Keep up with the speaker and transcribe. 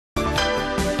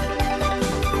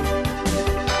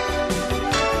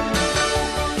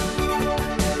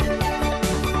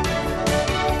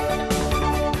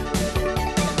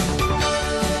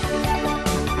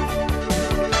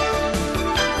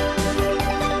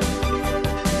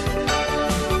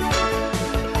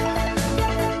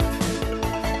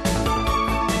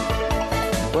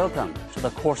Welcome to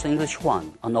the Course English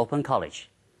 1 on Open College.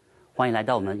 欢迎来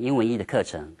到我们英文1的课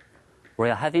程。We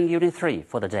are having Unit 3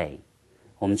 for the day.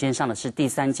 我们今天上的是第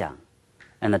3讲。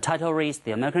And the title reads,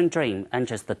 The American Dream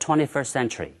Enters the 21st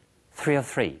Century. 3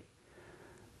 of 3.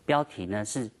 标题呢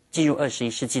是进入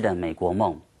21世纪的美国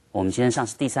梦。我们今天上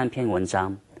是第3篇文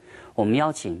章。我们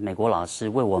邀请美国老师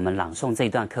为我们朗诵这一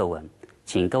段课文，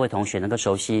请各位同学能够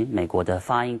熟悉美国的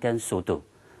发音跟速度。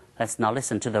Let's now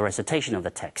listen to the recitation of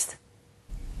the text.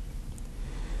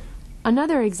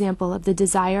 Another example of the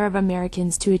desire of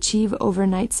Americans to achieve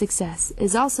overnight success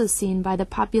is also seen by the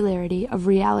popularity of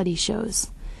reality shows.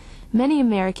 Many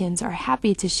Americans are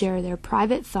happy to share their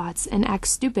private thoughts and act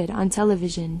stupid on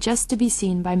television just to be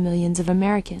seen by millions of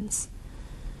Americans.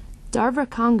 Darva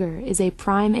Conger is a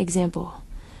prime example.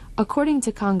 According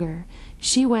to Conger,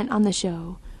 she went on the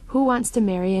show, Who Wants to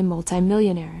Marry a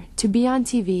Multimillionaire, to be on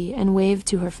TV and wave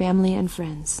to her family and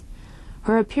friends.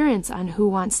 Her appearance on Who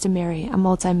Wants to Marry a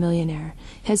Multimillionaire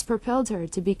has propelled her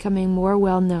to becoming more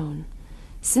well-known.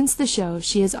 Since the show,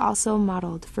 she has also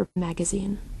modeled for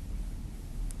magazine.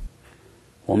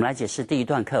 我们来解释第一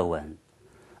段课文。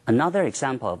Another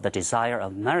example of the desire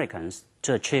of Americans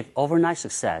to achieve overnight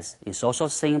success is also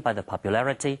seen by the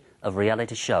popularity of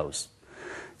reality shows.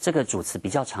 这个主词比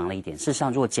较长了一点，事实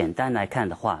上如果简单来看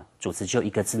的话，主词只有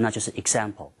一个字，那就是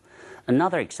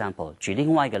example。Another example， 举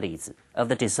另外一个例子 of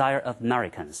the desire of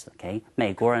Americans，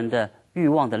 美国人的欲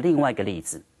望的另外一个例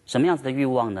子。什么样子的欲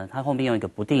望呢？它后面用一个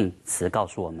不定词告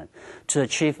诉我们 ，to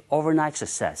achieve overnight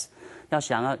success， 要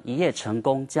想要一夜成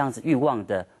功这样子欲望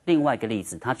的另外一个例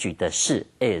子，它举的是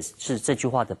is 是这句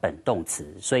话的本动词，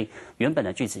所以原本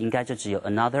的句子应该就只有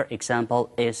another example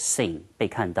is seen 被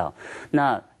看到。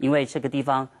那因为这个地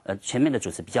方前面的主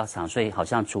词比较长，所以好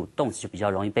像主动词就比较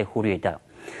容易被忽略掉。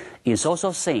Is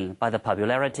also seen by the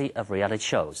popularity of reality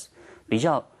shows， 比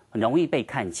较容易被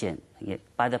看见。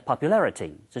By the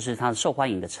popularity， 这是它受欢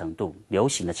迎的程度、流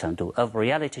行的程度。Of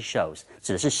reality shows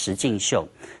指的是实境秀，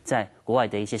在国外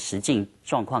的一些实境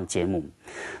状况节目。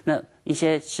那一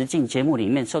些实境节目里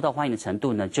面受到欢迎的程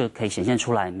度呢，就可以显现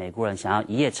出来美国人想要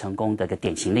一夜成功的一个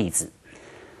典型例子。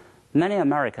Many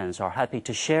Americans are happy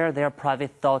to share their private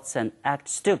thoughts and act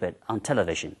stupid on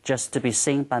television just to be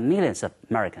seen by millions of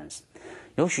Americans.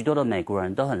 有许多的美国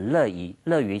人都很乐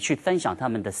于去分享他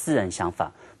们的私人想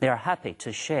法。They are happy to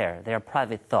share their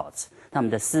private thoughts， 他们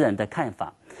的私人的看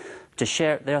法。To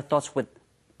share their thoughts with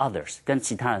others， 跟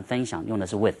其他人分享，用的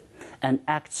是 with。And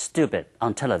act stupid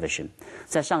on television，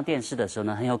 在上电视的时候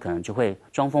呢，很有可能就会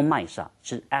装疯卖傻，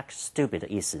是 act stupid 的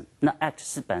意思。那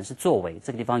act 本来是作为，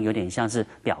这个地方有点像是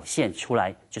表现出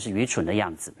来，就是愚蠢的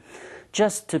样子。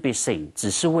Just to be seen，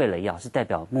 只是为了要，是代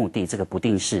表目的，这个不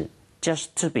定式。Just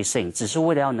to be seen， 只是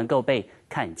为了要能够被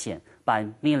看见 by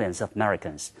millions of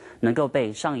Americans， 能够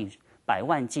被上100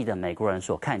万计的美国人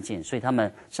所看见，所以他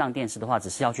们上电视的话，只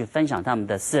是要去分享他们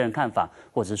的私人看法，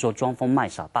或者是说装疯卖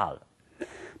傻罢了。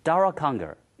Darva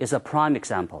Conger is a prime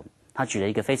example， 他举了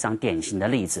一个非常典型的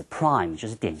例子 ，prime 就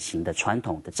是典型的、传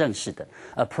统的、正式的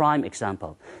 ，a prime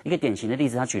example， 一个典型的例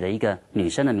子，他举了一个女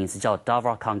生的名字叫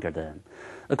Darva Conger 的人。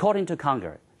According to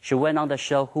Conger，She went on the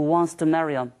show Who Wants to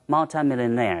Marry a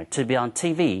Multimillionaire to be on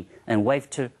TV and wave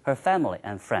to her family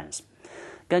and friends.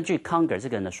 根据 Conger 这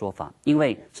个人的说法，因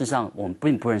为事实上我们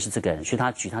并不认识这个人，所以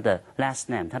他举他的 last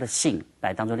name 他的姓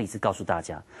来当做例子告诉大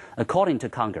家。According to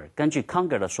Conger， 根据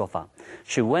Conger 的说法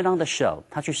 ，She went on the show，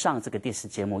 他去上这个电视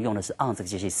节目用的是 on 这个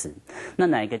介系词。那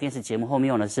哪一个电视节目后面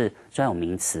用的是专有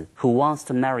名词 Who Wants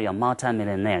to Marry a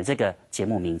Multimillionaire 这个节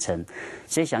目名称？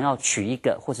谁想要娶一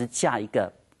个或是嫁一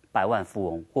个百万富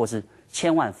翁或是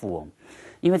千万富翁，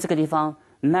因为这个地方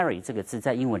marry 这个字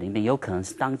在英文里面有可能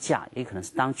是当嫁，也可能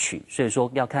是当娶，所以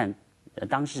说要看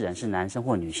当事人是男生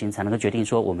或女性才能够决定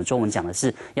说我们中文讲的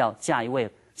是要嫁一位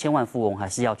千万富翁还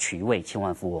是要娶一位千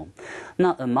万富翁。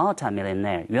那 a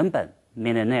multimillionaire 原本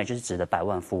millionaire 就是指的百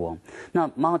万富翁，那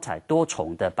multi 多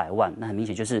重的百万，那很明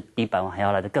显就是比百万还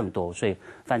要来的更多，所以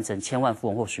翻成千万富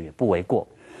翁或许也不为过。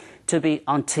To be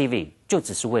on TV 就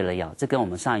只是为了要，这跟我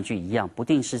们上一句一样，不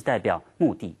定式代表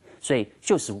目的，所以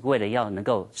就是为了要能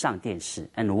够上电视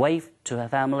and wave to her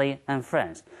family and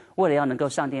friends， 为了要能够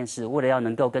上电视，为了要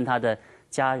能够跟他的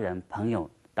家人朋友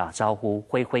打招呼，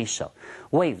挥挥手。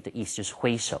Wave 的意思就是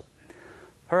挥手。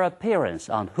Her appearance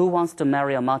on Who Wants to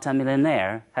Marry a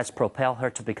Multimillionaire has propelled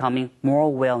her to becoming more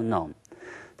well known。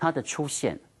她的出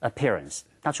现 appearance，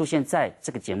 她出现在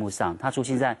这个节目上，她出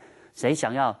现在谁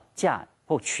想要嫁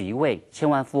或娶一位千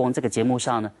万富翁这个节目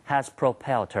上呢 ，has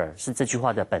propelled her 是这句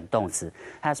话的本动词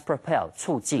 ，has propelled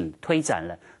促进推展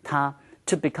了她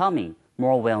to becoming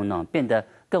more well known 变得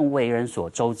更为人所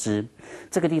周知。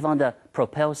这个地方的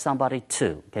propel somebody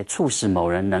to 可以促使某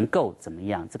人能够怎么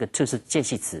样？这个 to 是介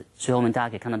系词，所以后面大家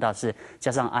可以看得到是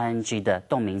加上 ing 的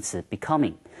动名词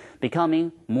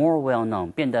becoming more well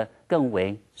known 变得更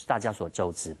为大家所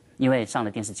周知。因为上了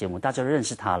电视节目，大家就认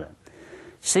识他了。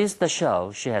Since the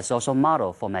show, she has also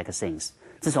modeled for magazines.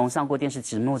 自从上过电视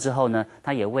节目之后呢，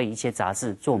她也为一些杂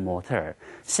志做模特儿。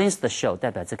Since the show 代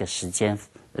表这个时间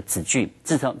子句，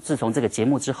自从这个节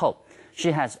目之后 ，she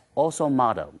has also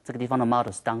modeled 这个地方的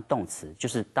model 是当动词，就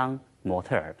是当模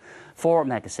特儿。For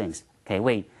magazines 可以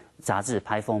为杂志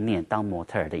拍封面当模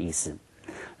特儿的意思。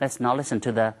Let's now listen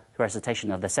to the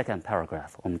recitation of the second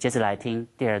paragraph. 我们接着来听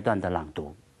第二段的朗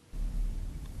读。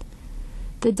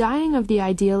The dying of the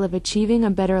ideal of achieving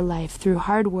a better life through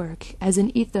hard work as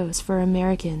an ethos for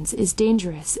Americans is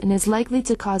dangerous and is likely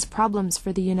to cause problems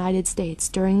for the United States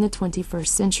during the 21st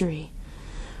century.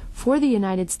 For the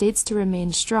United States to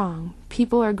remain strong,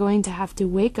 people are going to have to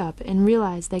wake up and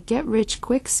realize that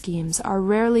get-rich-quick schemes are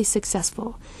rarely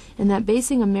successful, and that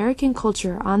basing American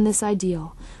culture on this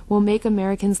ideal will make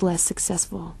Americans less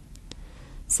successful.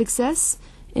 Success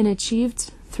in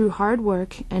achieved through hard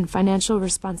work and financial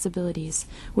responsibilities,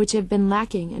 which have been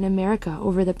lacking in America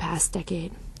over the past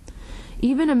decade.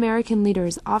 Even American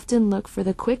leaders often look for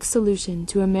the quick solution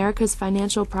to America's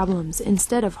financial problems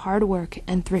instead of hard work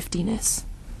and thriftiness.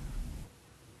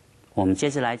 我们接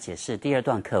着来解释第二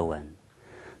段课文。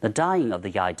The dying of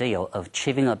the ideal of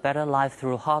achieving a better life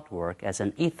through hard work as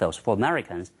an ethos for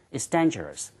Americans is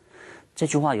dangerous. 这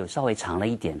句话有稍微长了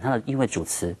一点，它的因为主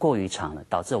词过于长了，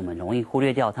导致我们容易忽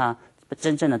略掉它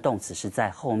真正的动词是在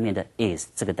后面的 is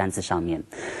这个单字上面。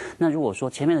那如果说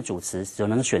前面的主词只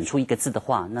能选出一个字的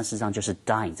话，那事实上就是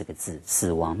dying 这个字，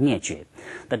死亡灭绝。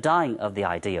The dying of the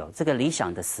ideal 这个理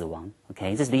想的死亡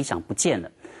 ，OK， 这是理想不见了。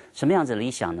什么样子的理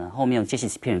想呢？后面用介系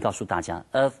词片语告诉大家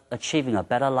of achieving a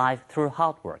better life through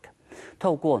hard work，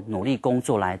 透过努力工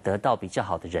作来得到比较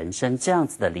好的人生，这样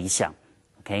子的理想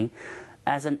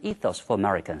 ，OK。As an ethos for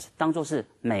Americans， 当作是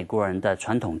美国人的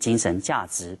传统精神价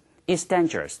值 is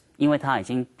dangerous， 因为它已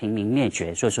经濒临灭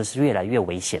绝，所以说是越来越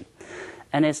危险。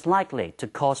And is likely to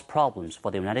cause problems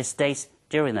for the United States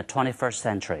during the 21st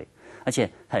century， 而且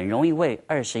很容易为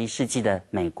21世纪的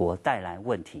美国带来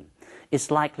问题。Is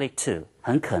likely to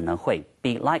很可能会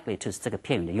be likely to 是这个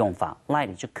片语的用法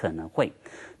 ，likely 就可能会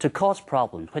to cause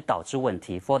problems 会导致问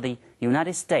题 for the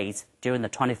United States during the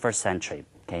 21st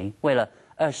century，OK， 为了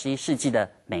21世纪的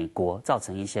美国造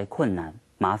成一些困难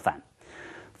麻烦。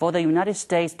For the United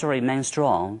States to remain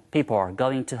strong, people are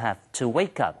going to have to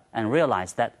wake up and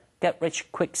realize that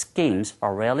get-rich-quick schemes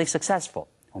are rarely successful.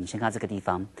 我们先看这个地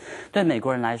方，对美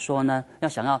国人来说呢，要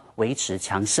想要维持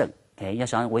强盛 ，OK， 要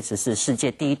想要维持是世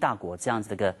界第一大国这样子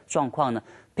的一个状况呢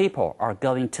 ，people are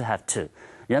going to have to，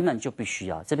 人们就必须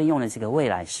要，这边用的这个未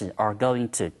来式 are going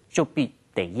to 就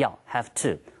得要 have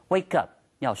to wake up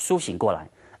要苏醒过来。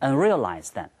And realize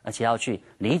that， 而且要去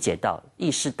理解到、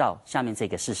意识到下面这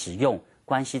个是使用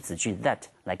关系子句 that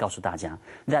来告诉大家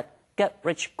that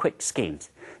get-rich-quick schemes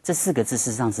这4个字事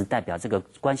实上是代表这个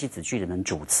关系子句里面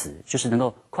主词，就是能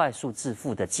够快速致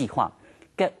富的计划。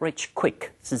Get-rich-quick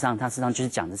事实上它就是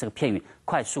讲的这个片语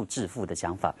快速致富的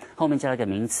讲法，后面加了一个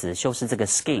名词修饰这个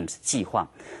schemes 计划。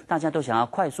大家都想要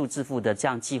快速致富的这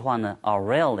样计划呢 are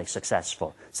rarely successful，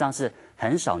 实际上是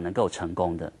很少能够成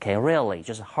功的。Okay, rarely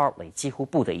就是 hardly 几乎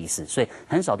不的意思，所以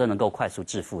很少都能够快速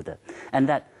致富的。And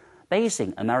that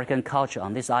basing American culture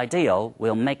on this ideal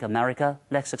will make America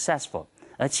less successful，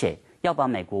 而且要把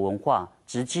美国文化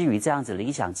植基于这样子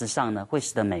理想之上呢，会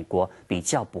使得美国比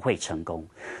较不会成功。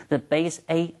The base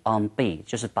A on B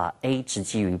就是把 A 植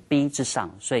基于 B 之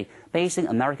上，所以 basing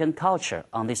American culture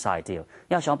on this ideal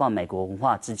要想把美国文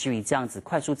化植基于这样子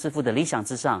快速致富的理想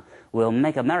之上 ，will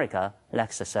make America less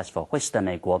successful， 会使得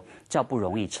美国较不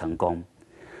容易成功。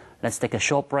Let's take a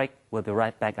short break. We'll be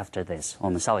right back after this. 我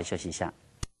们稍微休息一下。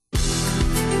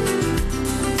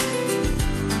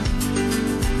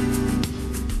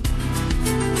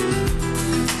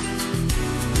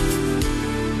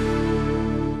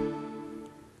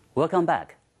Welcome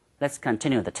back. Let's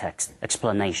continue the text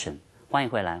explanation. 欢迎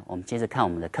回来，我们接着看我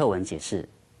们的课文解释。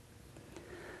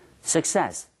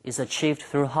Success is achieved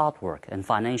through hard work and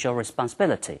financial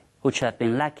responsibility, which have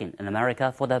been lacking in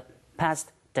America for the past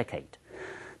decade.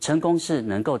 成功是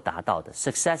能够达到的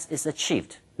 ，Success is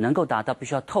achieved 能够达到必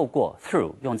须要透过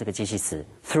through 用这个介系词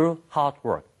through hard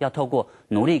work 要透过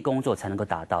努力工作才能够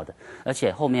达到的。而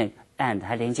且后面 and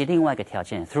还连接另外一个条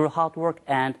件 ，through hard work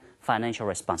and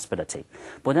financial responsibility，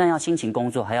 不但要辛勤工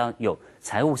作，还要有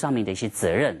财务上面的一些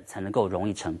责任，才能够容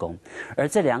易成功。而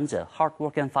这两者 hard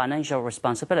work and financial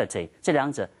responsibility 这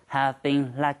两者 have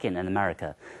been lacking in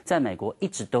America， 在美国一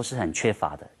直都是很缺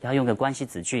乏的。要用个关系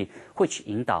子句 which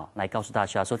引导来告诉大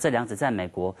家说，这两者在美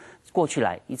国过去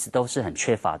来一直都是很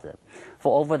缺乏的。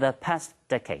For over the past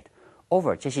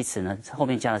decade，over 这些词呢后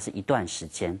面加的是一段时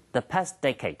间 ，the past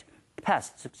decade。Past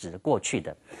是指的过去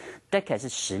的 ，decade 是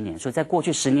10年，所以在过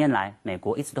去10年来，美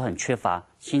国一直都很缺乏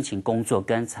辛勤工作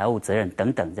跟财务责任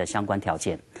等等的相关条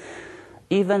件。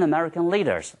Even American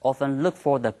leaders often look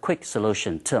for the quick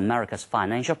solution to America's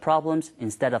financial problems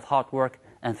instead of hard work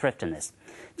and thriftiness。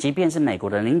即便是美国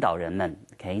的领导人们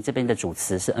 ，OK， 这边的主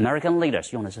词是 American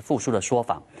leaders， 用的是复数的说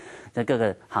法，在各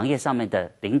个行业上面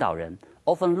的领导人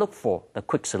often look for the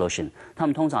quick solution， 他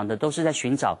们通常的都是在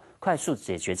寻找快速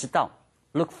解决之道。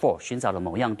Look for 寻找了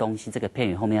某样东西，这个片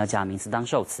语后面要加名词当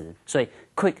受词，所以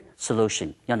quick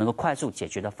solution 要能够快速解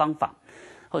决的方法。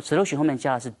或 solution 后面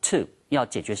加的是 to， 要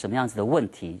解决什么样子的问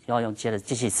题，要用接的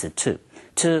介系词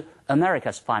to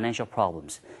America's financial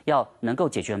problems， 要能够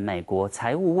解决美国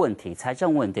财务问题、财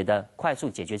政问题的快速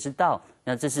解决之道。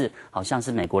那这是好像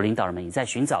是美国领导人们也在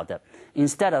寻找的。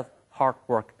Instead of hard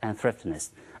work and thriftiness，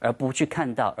 而不去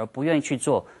看到，而不愿意去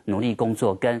做努力工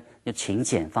作跟勤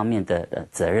俭方面的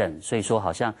责任，所以说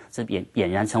好像是俨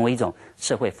然成为一种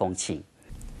社会风气。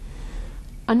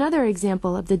Another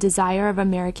example of the desire of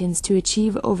Americans to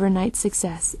achieve overnight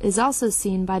success is also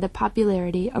seen by the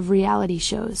popularity of reality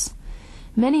shows.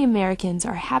 Many Americans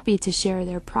are happy to share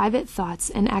their private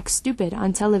thoughts and act stupid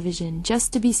on television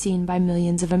just to be seen by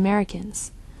millions of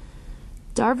Americans.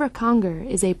 Darva Conger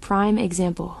is a prime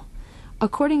example.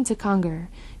 According to Conger,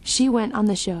 she went on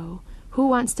the show, Who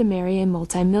Wants to Marry a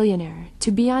Multimillionaire,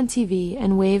 to be on TV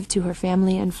and wave to her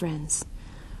family and friends.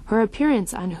 Her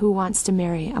appearance on Who Wants to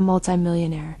Marry a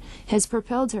Multimillionaire has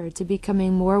propelled her to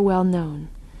becoming more well known.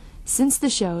 Since the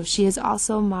show, she has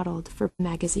also modeled for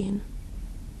magazine.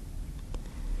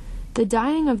 The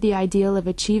dying of the ideal of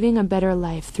achieving a better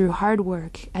life through hard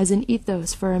work as an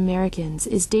ethos for Americans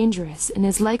is dangerous and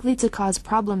is likely to cause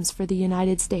problems for the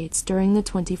United States during the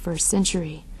 21st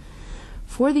century.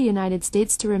 For the United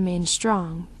States to remain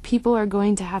strong, people are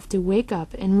going to have to wake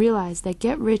up and realize that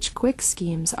get-rich-quick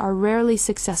schemes are rarely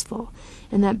successful,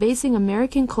 and that basing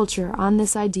American culture on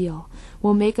this ideal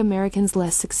will make Americans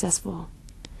less successful.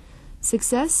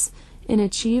 Success is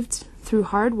achieved through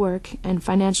hard work and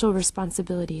financial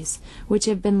responsibilities, which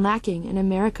have been lacking in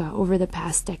America over the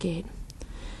past decade.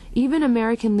 Even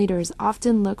American leaders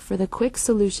often look for the quick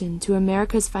solution to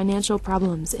America's financial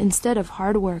problems instead of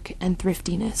hard work and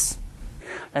thriftiness.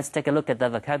 Let's take a look at the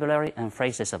vocabulary and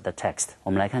phrases of the text. 我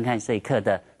们来看看这一课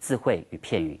的字汇与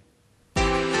片语。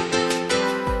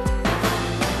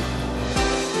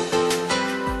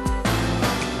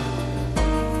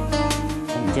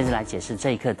我们接着来解释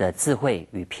这一课的字汇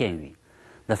与片语。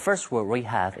The first word we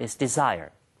have is desire.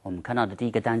 我们看到的第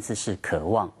一个单词是渴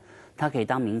望，它可以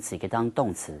当名词，也可以当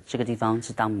动词。这个地方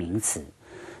是当名词。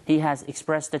He has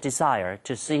expressed the desire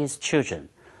to see his children.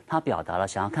 他表达了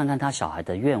想要看看他小孩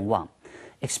的愿望。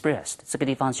Expressed 这个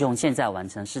地方是用现在完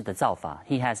成式的造法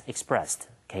 ，He has expressed，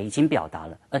 已经表达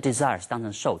了。而 desire 是当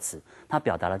成受词，他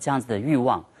表达了这样子的欲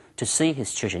望 ，to see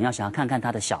his children， 要想要看看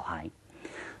他的小孩。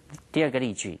第二个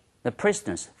例句 ，The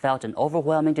prisoners felt an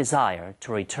overwhelming desire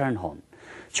to return home。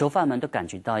囚犯们都感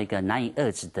觉到一个难以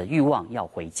遏制的欲望要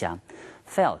回家。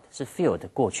Felt 是 feel 的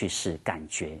过去式，感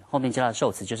觉，后面加的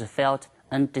受词就是 felt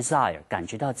and desire， 感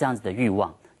觉到这样子的欲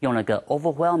望。用了个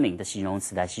overwhelming 的形容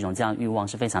词来形容这样欲望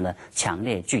是非常的强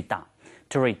烈巨大。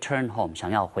To return home 想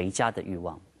要回家的欲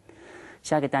望。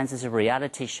下一个单词是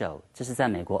reality show， 这是在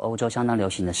美国、欧洲相当流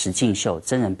行的实境秀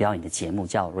真人表演的节目，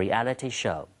叫 reality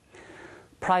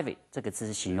show。Private 这个字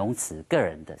是形容词，个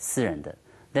人的、私人的。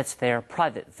That's their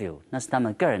private view， 那是他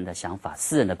们个人的想法、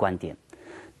私人的观点。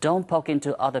Don't poke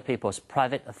into other people's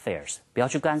private affairs， 不要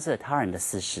去干涉他人的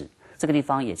私事。这个地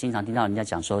方也经常听到人家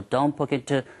讲说 ，Don't poke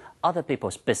into other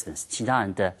people's business， 其他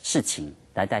人的事情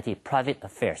来代替 private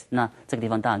affairs。那这个地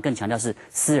方当然更强调是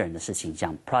私人的事情，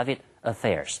讲 private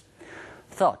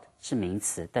affairs。Thought 是名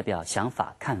词，代表想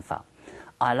法、看法。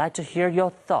I'd like to hear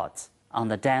your thoughts on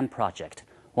the dam project。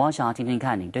我想要听听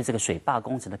看你对这个水坝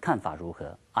工程的看法如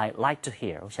何。I'd like to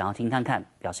hear， 我想要听看看，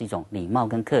表示一种礼貌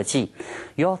跟客气。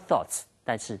Your thoughts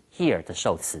带是 here 的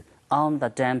受词。On the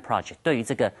dam project， 对于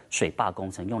这个水坝工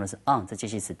程用的是 on 这介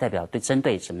系词，代表针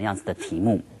对什么样子的题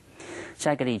目。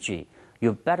下一个例句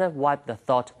 ，You better wipe the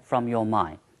thought from your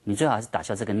mind。你最好还是打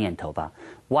消这个念头吧。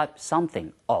Wipe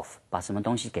something off， 把什么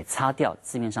东西给擦掉，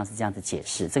字面上是这样子解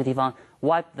释。这个地方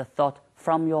wipe the thought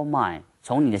from your mind，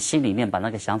 从你的心里面把那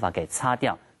个想法给擦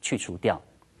掉、去除掉。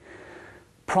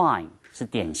Prime 是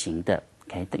典型的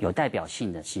 ，OK， 有代表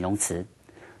性的形容词。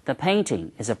The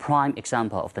painting is a prime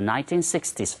example of the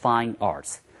 1960s fine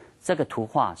arts。这个图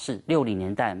画是60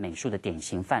年代美术的典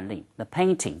型范例。The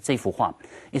painting 这幅画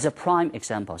is a prime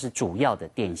example 是主要的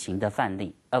典型的范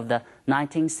例 of the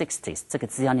 1960s。这个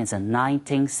字要念成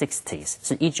 1960s，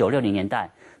 是1960年代，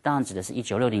当然指的是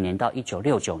1960年到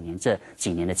1969年这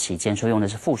几年的期间，所以用的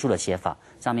是复数的写法，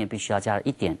上面必须要加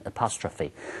一点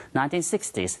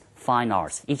apostrophe。1960s fine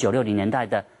arts， 1960年代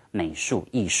的美术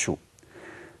艺术。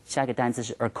下一个单词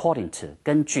是 according to，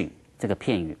 根据这个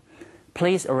片语。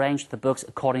Please arrange the books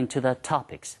according to the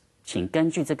topics。请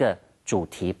根据这个主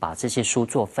题把这些书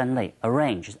做分类。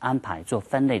Arrange 是安排、做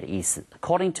分类的意思。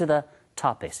According to the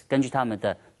topics， 根据他们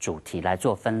的主题来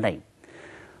做分类。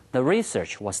The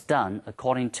research was done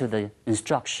according to the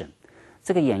instruction。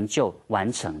这个研究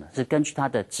完成了，是根据他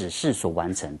的指示所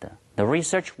完成的。The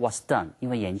research was done， 因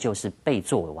为研究是被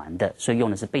做完的，所以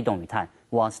用的是被动语态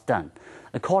was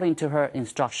done。According to her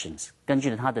instructions， 根据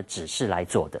了他的指示来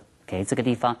做的。OK， 这个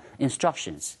地方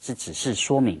instructions 是指示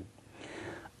说明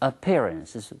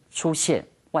 ，appearance 是出现、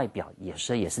外表，也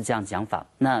是这样讲法。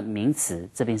那名词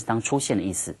这边是当出现的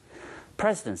意思。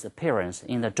President's appearance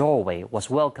in the doorway was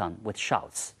welcomed with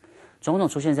shouts。总统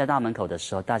出现在大门口的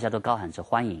时候，大家都高喊着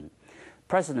欢迎。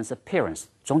President's appearance，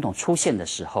 总统出现的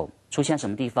时候，出现什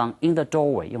么地方 ？In the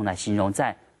doorway 用来形容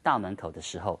在大门口的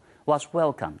时候 ，was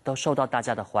welcomed 都受到大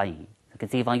家的欢迎。这个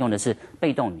地方用的是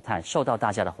被动语态，受到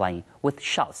大家的欢迎。With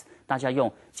shouts。大家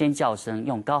用尖叫声、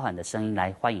用高喊的声音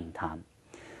来欢迎他。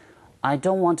I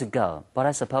don't want to go, but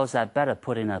I suppose I better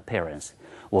put in an appearance。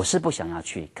我是不想要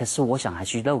去，可是我想还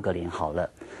去露个脸好了。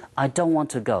I don't want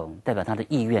to go 代表他的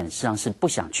意愿实际上是不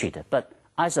想去的 ，but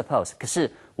I suppose 可是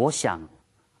我想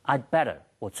I'd better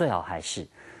我最好还是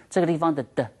这个地方的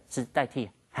是代替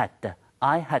had 的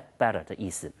I had better 的意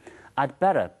思。I'd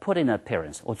better put in an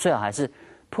appearance 我最好还是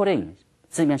put in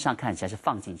字面上看起来是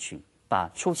放进去。把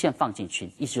出现放进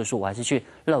去，意思就是我还是去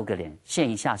露个脸，现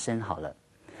一下身好了。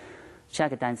下一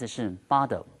个单词是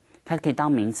model， 它可以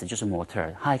当名词，就是模特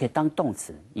儿，它还可以当动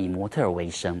词，以模特儿为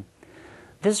生。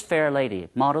This fair lady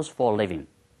models for a living。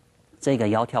这个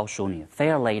窈窕淑女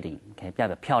 ，fair lady， 可以代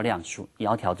表漂亮、窈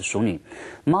窕的淑女。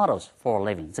Models for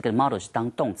a living， 这个 model 是当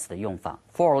动词的用法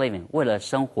 ，for a living 为了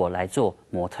生活来做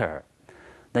模特儿。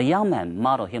The young man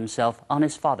modeled himself on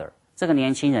his father。这个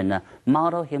年轻人呢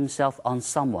 ，model himself on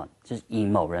someone， 就是以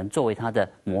某人作为他的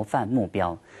模范目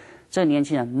标。这个年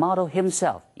轻人 model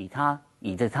himself，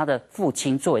 以着他的父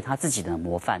亲作为他自己的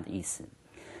模范的意思。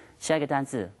下一个单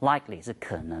字 likely 是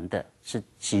可能的，是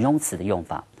形容词的用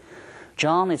法。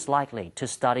John is likely to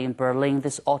study in Berlin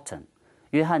this autumn。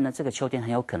约翰呢，这个秋天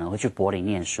很有可能会去柏林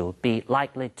念书。Be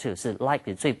likely to 是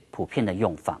likely 最普遍的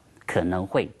用法。可能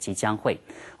会、即将会，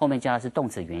后面加的是动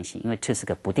词原形，因为 to 是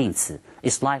个不定词。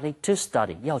Is likely to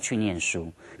study 要去念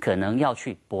书，可能要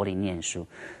去柏林念书。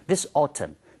This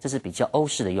autumn 这是比较欧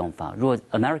式的用法。如果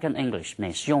American English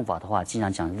美式用法的话，经常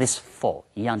讲 this fall，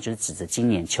 一样就是指着今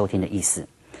年秋天的意思。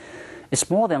It's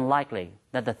more than likely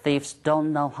that the thieves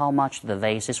don't know how much the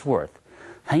vase is worth。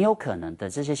很有可能的，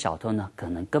这些小偷呢，可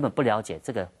能根本不了解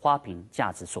这个花瓶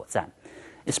价值所在。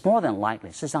It's more than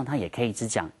likely， 事实上它也可以只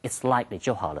讲 it's likely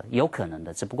就好了，有可能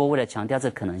的。只不过为了强调这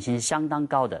可能性是相当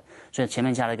高的，所以前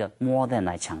面加了一个 more than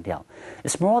来强调。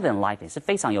It's more than likely 是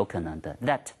非常有可能的。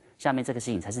That 下面这个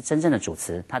事情才是真正的主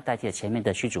词，它代替了前面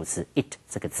的虚主词 it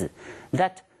这个字。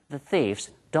That the thieves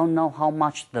don't know how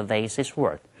much the vase is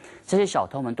worth。这些小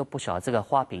偷们都不晓得这个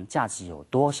花瓶价值有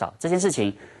多少。这件事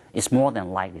情 is more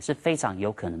than likely 是非常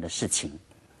有可能的事情。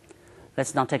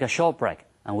Let's now take a short break,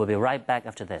 and we'll be right back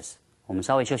after this. 我们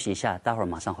稍微休息一下，待会儿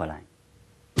马上回来。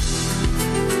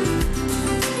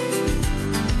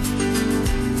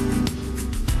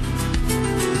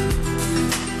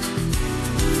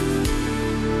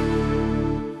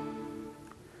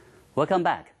Welcome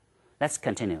back. Let's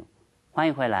continue. 欢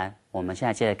迎回来。我们现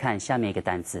在接着看下面一个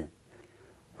单词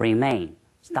 ，remain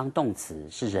当动词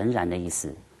是仍然的意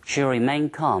思。She remained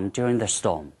calm during the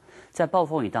storm. 在暴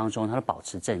风雨当中，她都保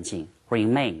持镇静。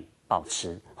Remain 保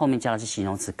持，后面加的是形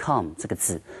容词 calm 这个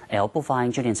字 ，l 不发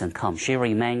音就念成 calm。She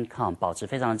remained calm， 保持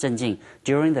非常的镇静。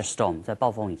During the storm， 在暴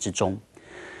风雨之中。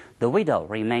The widow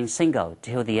remained single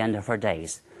till the end of her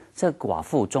days。这寡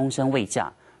妇终身未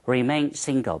嫁。Remain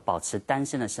single， 保持单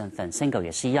身的身份 ，single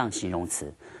也是一样形容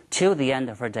词。Till the end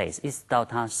of her days， 一直到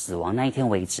她死亡那一天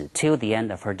为止。Till the end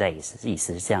of her days， 意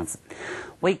思是这样子。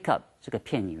Wake up 这个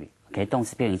片语 ，OK， 动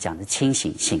词片语讲的清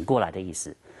醒、醒过来的意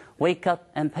思。Wake up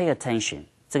and pay attention。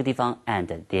这个地方 and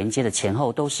连接的前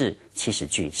后都是祈使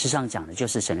句，事实上讲的就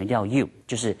是省略掉 you，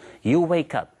 就是 you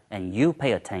wake up and you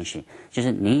pay attention， 就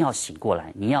是你要醒过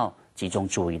来，你要集中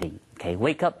注意力。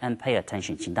OK，wake up and pay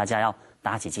attention， 请大家要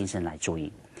打起精神来注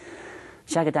意。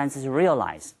下一个单词是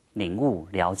realize， 领悟、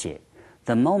了解。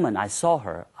The moment I saw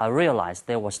her, I realized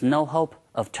there was no hope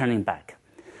of turning back。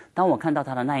当我看到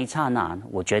她的那一刹那，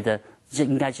我觉得这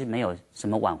应该是没有什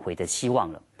么挽回的希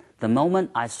望了。The moment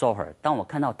I saw her， 当我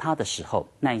看到她的时候，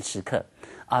那一时刻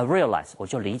 ，I realized， 我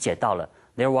就理解到了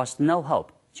there was no hope，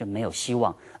 就没有希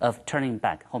望 of turning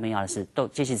back， 后面要的是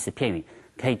介系词片语，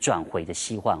可以转回的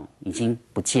希望已经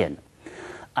不见了。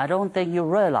I don't think you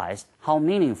realize how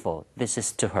meaningful this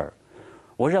is to her。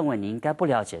我认为你应该不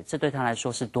了解，这对她来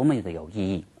说是多么的有意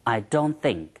义。I don't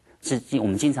think 是我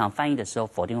们经常翻译的时候，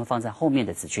否定会放在后面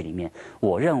的子句里面。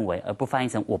我认为，而不翻译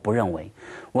成我不认为。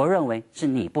我认为是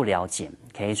你不了解。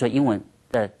OK， 所以英文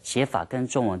的写法跟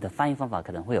中文的翻译方法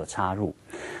可能会有插入。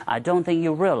I don't think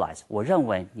you realize， 我认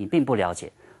为你并不了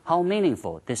解 how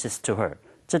meaningful this is to her。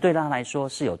这对她来说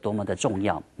是有多么的重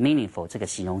要 ，meaningful 这个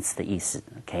形容词的意思。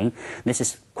OK，this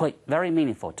is quite very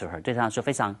meaningful to her， 对她来说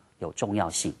非常有重要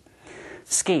性。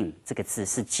Scheme 这个字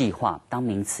是计划，当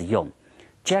名词用。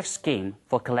Jack's scheme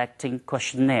for collecting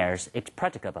questionnaires is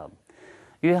practicable。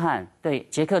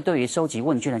杰克对于收集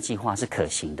问卷的计划是可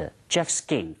行的。Jack's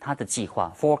scheme 他的计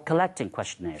划 for collecting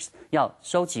questionnaires 要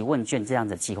收集问卷这样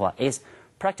的计划 is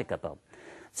practicable。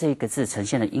这个字呈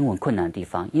现了英文困难的地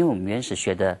方，因为我们原始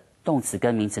学的动词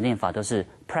跟名词念法都是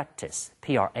practice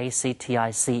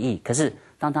P-R-A-C-T-I-C-E， 可是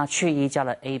当它去一加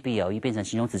了 A-B-L-E 变成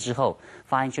形容词之后，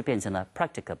发音就变成了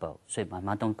practicable， 所以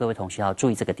各位同学要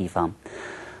注意这个地方。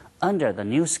Under the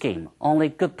new scheme,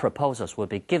 only good proposals will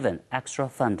be given extra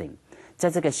funding。在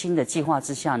这个新的计划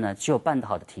之下呢，只有办得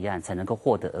好的提案才能够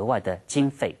获得额外的经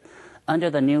费。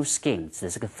Under the new scheme 指的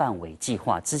是个范围计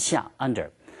划之下 ，under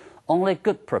only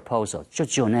good proposals 就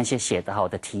只有那些写得好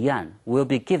的提案 will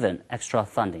be given extra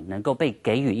funding， 能够被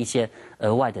给予一些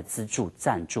额外的资助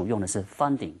赞助，用的是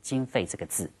funding 经费这个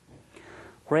字。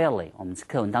Rarely 我们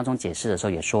课文当中解释的时候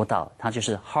也说到，它就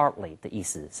是 hardly 的意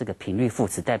思，是个频率副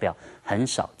词，代表很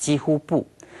少、几乎不。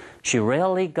She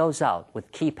rarely goes out with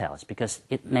key pals because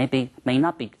it may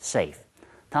not be safe。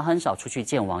她很少出去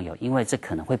见网友，因为这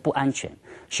可能会不安全。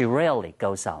She rarely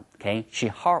goes out，OK？She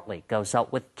hardly goes out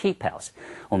with key pals。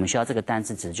我们需要这个单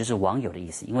词指的就是网友的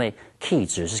意思，因为 key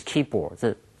指的是 keyboard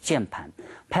这键盘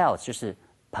 ，pals 就是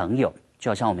朋友。就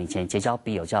好像我们以前结交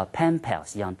笔友叫 pen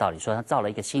pals 一样道理，说他造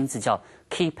了一个新字叫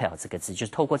key pal 这个字，就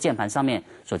是透过键盘上面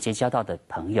所结交到的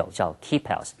朋友叫 key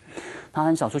pals。他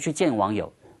很少出去见网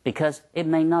友 ，because it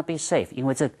may not be safe， 因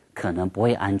为这可能不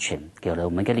会安全，给了我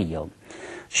们一个理由。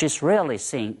She's rarely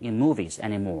seen in movies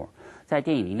anymore。在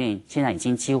电影里面，现在已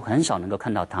经几乎很少能够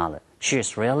看到她了。She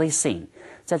is rarely seen，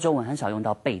 在中文很少用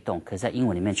到被动，可是在英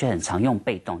文里面却很常用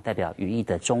被动，代表语义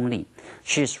的中立。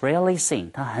She is rarely seen，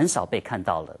 她很少被看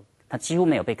到了。他几乎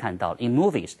没有被看到 in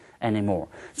movies anymore，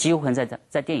 几乎很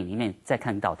在电影里面再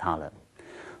看到他了。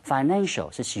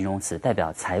Financial 是形容词，代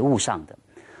表财务上的。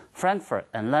Frankfurt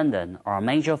and London are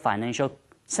major financial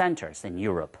centers in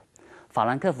Europe。法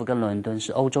兰克福跟伦敦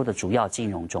是欧洲的主要金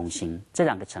融中心。这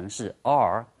两个城市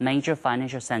are major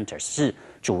financial centers 是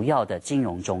主要的金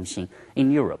融中心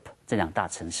in Europe 这两大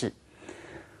城市。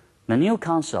The new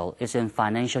council is in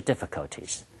financial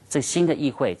difficulties。这新的议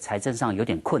会财政上有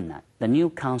点困难。The new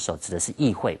council 指的是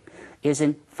议会 ，is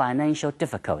in financial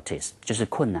difficulties， 就是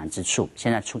困难之处，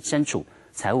现在身处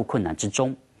财务困难之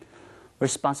中。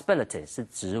Responsibility 是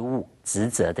职务、职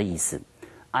责的意思。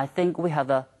I think we have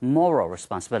a moral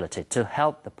responsibility to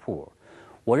help the poor。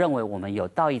我认为我们有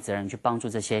道义责任去帮助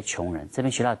这些穷人。这边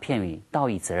学到的片语道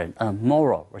义责任 ，a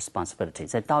moral responsibility，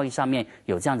 在道义上面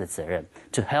有这样的责任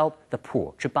 ，to help the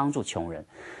poor， 去帮助穷人。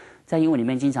在英文里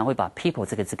面经常会把 people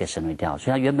这个字给省略掉，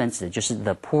所以它原本指的就是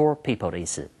the poor people 的意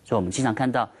思。所以我们经常看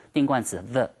到定冠词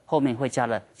the 后面会加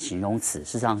了形容词，事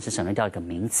实上是省略掉一个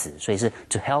名词，所以是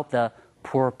to help the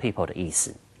poor people 的意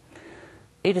思。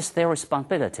It is their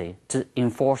responsibility to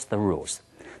enforce the rules。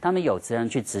他们有责任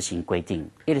去执行规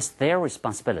定。It is their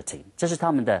responsibility， 这是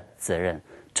他们的责任。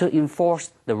To enforce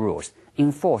the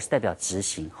rules，enforce 代表执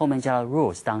行，后面加了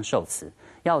rules 当受词。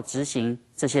要执行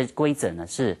这些规则呢，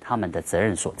是他们的责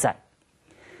任所在。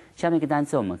下面一个单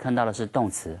词我们看到的是动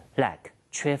词 lack，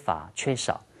 缺乏、缺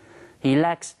少。He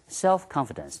lacks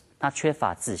self-confidence， 他缺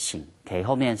乏自信。OK，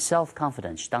 后面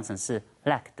self-confidence 当成是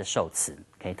lack 的受词。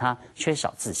OK， 他缺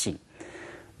少自信。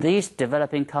These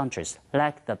developing countries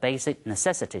lack the basic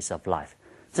necessities of life。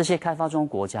这些开发中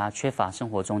国家缺乏生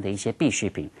活中的一些必需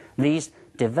品。These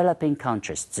developing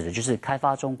countries 指的就是开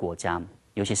发中国家。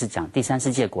尤其是讲第三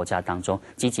世界国家当中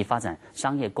积极发展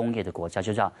商业工业的国家，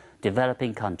就叫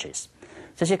developing countries。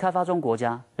这些开发中国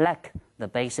家 lack the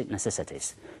basic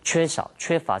necessities，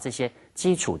 缺乏这些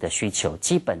基础的需求、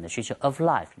基本的需求 of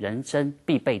life， 人生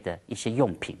必备的一些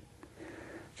用品。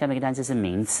下面一个单词是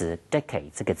名词 decade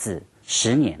这个字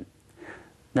，10年。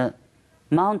The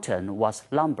mountain was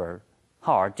lumber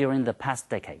hard during the past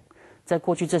decade。在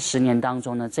过去这10年当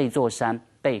中呢，这座山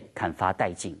被砍伐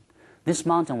殆尽。This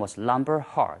mountain was lumber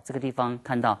hard。这个地方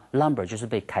看到 lumber 就是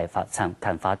被砍伐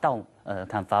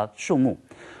树木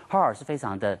 ，hard 是非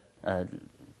常的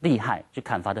厉害，就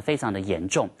砍伐的非常的严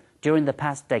重。During the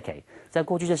past decade， 在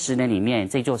过去这10年里面，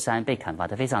这座山被砍伐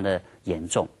的非常的严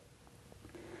重。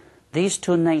These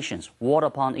two nations warred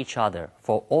upon each other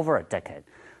for over a decade。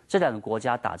这两个国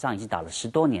家打仗已经打了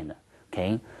10多年了。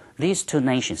OK，These two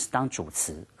nations 当主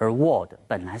词，而 warred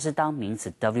本来是当名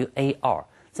词 war。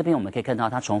这边我们可以看到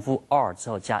它重复 r 之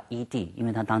后加 ed， 因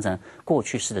为它当成过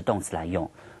去式的动词来用。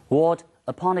Warred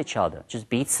upon each other 就是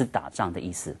彼此打仗的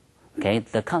意思。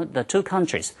OK，the two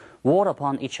countries warred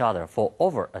upon each other for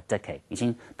over a decade， 已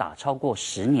经打超过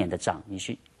10年的仗，也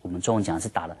许我们中文讲的是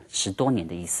打了10多年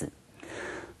的意思。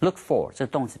Look for 这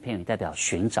动词片语代表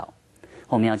寻找，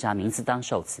后面要加名词当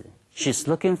受词。She's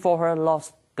looking for her lost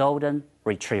golden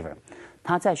retriever。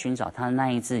她在寻找她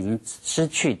那一只已经失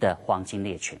去的黄金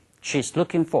猎犬。She's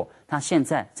looking for， 她现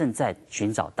在正在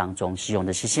寻找当中，使用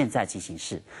的是现在进行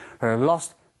式。Her lost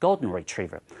golden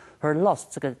retriever。Her lost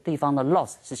这个地方的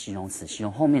lost 是形容词，形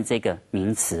容后面这个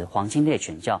名词黄金猎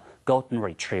犬叫 golden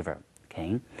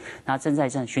retriever。OK， 那正在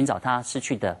寻找她失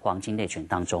去的黄金猎犬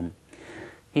当中。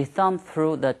He thumbed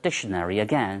through the dictionary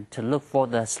again to look for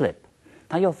the slip。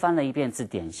他又翻了一遍字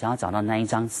典，想要找到那一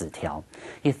张纸条。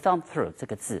He thumbed through 这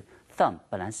个字 ，thumb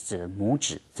本来是指拇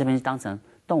指，这边是当成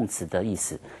动词的意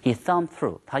思。He thumbed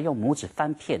through， 他用拇指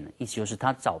翻遍了，意思就是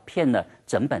他找遍了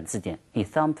整本字典。He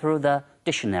thumbed through the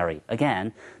dictionary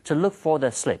again to look for the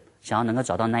slip， 想要能够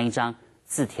找到那一张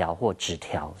字条或纸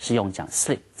条，是用讲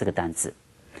slip 这个单字。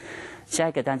下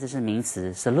一个单字是名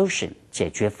词 solution， 解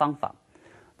决方法。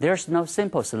There's no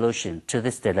simple solution to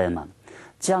this dilemma。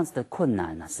这样子的困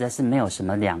难呢，实在是没有什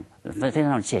么非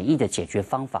常简易的解决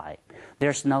方法。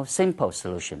There's no simple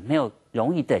solution， 没有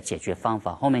容易的解决方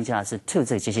法。后面加的是 to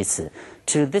这个介系词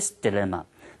 ，to this dilemma，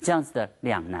 这样子的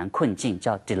两难困境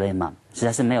叫 dilemma， 实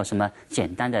在是没有什么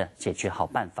简单的解决好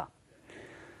办法。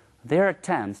Their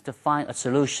attempts to find a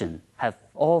solution have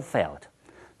all failed。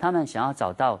他们想要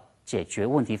找到解决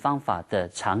问题方法的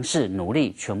尝试努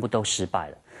力全部都失败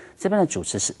了。这边的主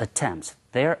词是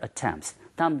attempts，their attempts，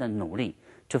 他们的努力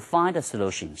to find a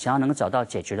solution， 想要能够找到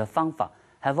解决的方法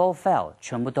have all failed，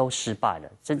 全部都失败了。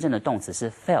真正的动词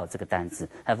是 fail 这个单词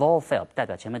have all failed， 代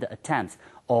表前面的 attempts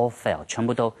all failed， 全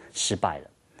部都失败了。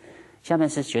下面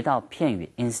是学到片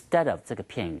语 instead of 这个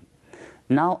片语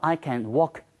Now I can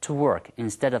walk to work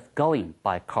instead of going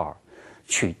by car，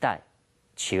 取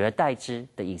而代之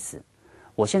的意思。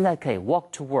我现在可以 walk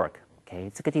to work。OK，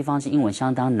 这个地方是英文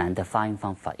相当难的发音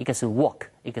方法，一个是 walk，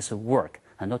 一个是 work，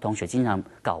 很多同学经常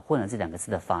搞混了这两个字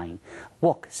的发音。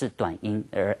walk 是短音，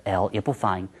而 l 也不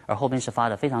发音，而后面是发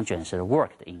的非常卷舌的 work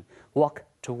的音。walk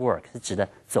to work 是指的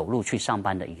走路去上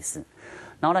班的意思。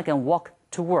Now I can walk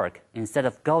to work instead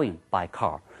of going by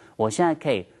car。我现在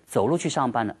可以走路去上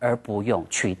班了，而不用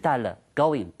取代了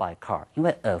going by car， 因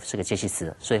为 of 是个介系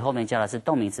词，所以后面加的是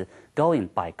动名词 going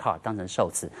by car 当成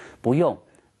受词，不用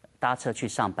搭车去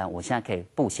上班，我现在可以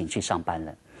步行去上班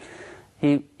了。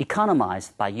He economized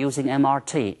by using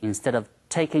MRT instead of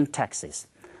taking taxis。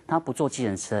他不坐计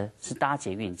程车，是搭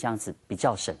捷运，这样子比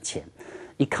较省钱。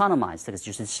Economize 这个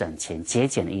就是省钱、节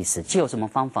俭的意思。借由什么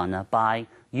方法呢 ？By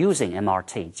using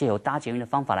MRT， 借由搭捷运的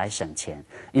方法来省钱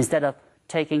 ，instead of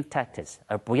taking taxis，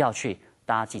 而不要去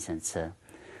搭计程车。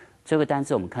这个单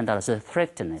词我们看到的是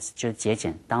thriftiness， 就是节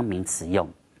俭当名词用。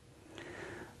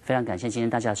非常感谢今天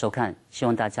大家的收看，希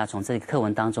望大家从这个课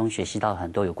文当中学习到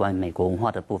很多有关美国文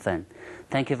化的部分。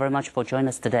Thank you very much for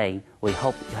joining us today. We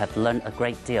hope you have learned a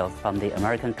great deal from the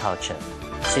American culture.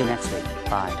 See you next week.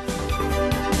 Bye.